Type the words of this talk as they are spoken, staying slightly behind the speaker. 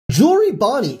Jewelry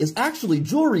Bonney is actually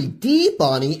Jewelry D.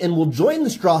 Bonney and will join the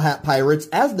Straw Hat Pirates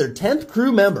as their 10th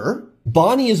crew member.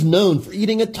 Bonney is known for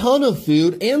eating a ton of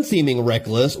food and seeming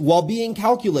reckless while being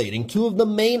calculating, two of the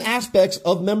main aspects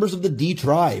of members of the D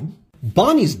tribe.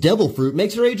 Bonney's devil fruit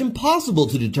makes her age impossible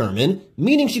to determine,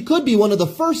 meaning she could be one of the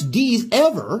first Ds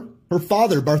ever. Her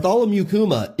father, Bartholomew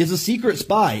Kuma, is a secret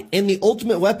spy and the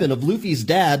ultimate weapon of Luffy's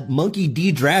dad, Monkey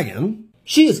D. Dragon.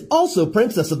 She is also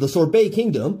princess of the Sorbet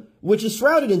Kingdom, which is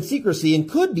shrouded in secrecy and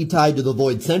could be tied to the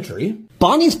Void Century.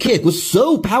 Bonney's kick was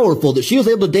so powerful that she was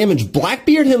able to damage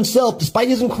Blackbeard himself despite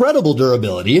his incredible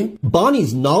durability.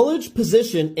 Bonney's knowledge,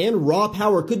 position, and raw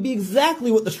power could be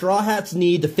exactly what the Straw Hats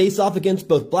need to face off against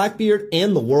both Blackbeard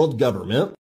and the world government.